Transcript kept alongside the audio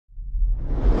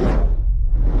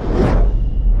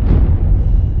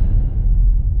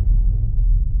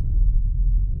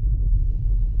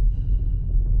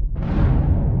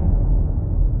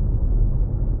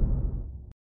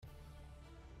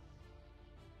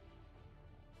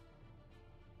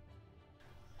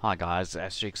Hi guys,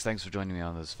 Asterix, thanks for joining me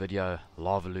on this video.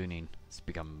 LAVALOONIon, it's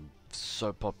become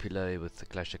so popular with the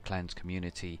Clash of Clans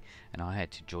community and I had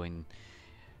to join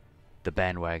the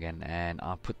bandwagon and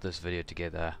I put this video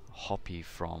together. Hoppy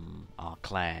from our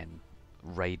clan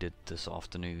raided this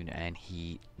afternoon and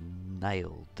he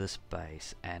nailed this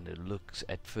base, and it looks,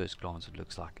 at first glance it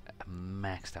looks like a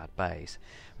maxed out base,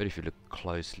 but if you look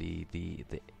closely, the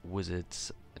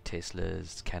wizards,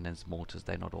 Teslas, cannons, mortars,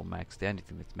 they're not all maxed. The only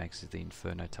thing that's maxed is the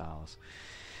Inferno towers.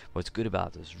 What's good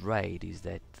about this raid is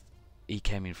that he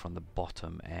came in from the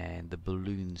bottom and the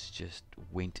balloons just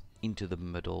went into the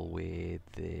middle where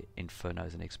the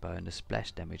Infernos and Expo, and the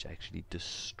splash damage actually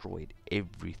destroyed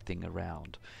everything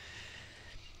around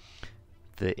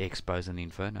the Expos and the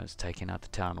Infernos, taking out the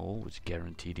town hall, which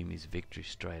guaranteed him his victory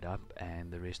straight up,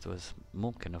 and the rest was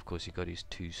milk. And of course he got his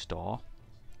 2-star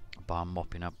by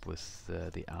mopping up with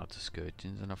the outer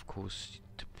skirtings, and of course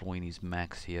deploying his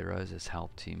max heroes has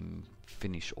helped him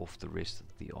finish off the rest of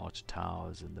the arch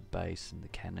towers and the base and the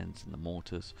cannons and the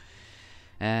mortars.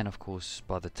 And of course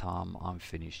by the time I'm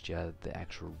finished, the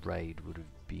actual raid would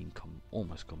have been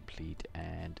almost complete,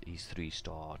 and he's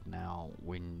 3-star. Now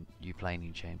when you're playing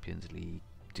in Champions League,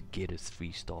 to get a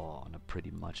 3-star on a pretty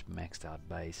much maxed out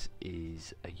base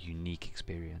is a unique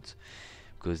experience,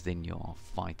 because then you're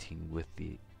fighting with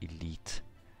the elite.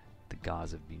 The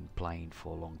guys have been playing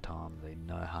for a long time, they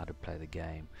know how to play the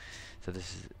game, so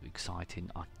this is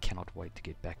exciting. I cannot wait to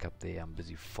get back up there. I'm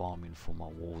busy farming for my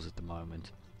walls at the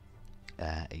moment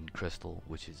in Crystal,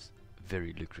 which is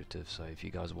very lucrative, so if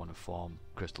you guys want to farm,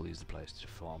 Crystal is the place to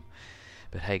farm.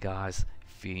 But hey guys,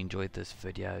 if you enjoyed this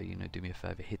video, do me a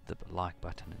favor, hit the like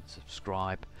button and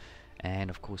subscribe, and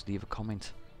of course leave a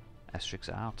comment. Asterix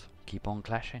out, keep on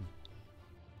clashing.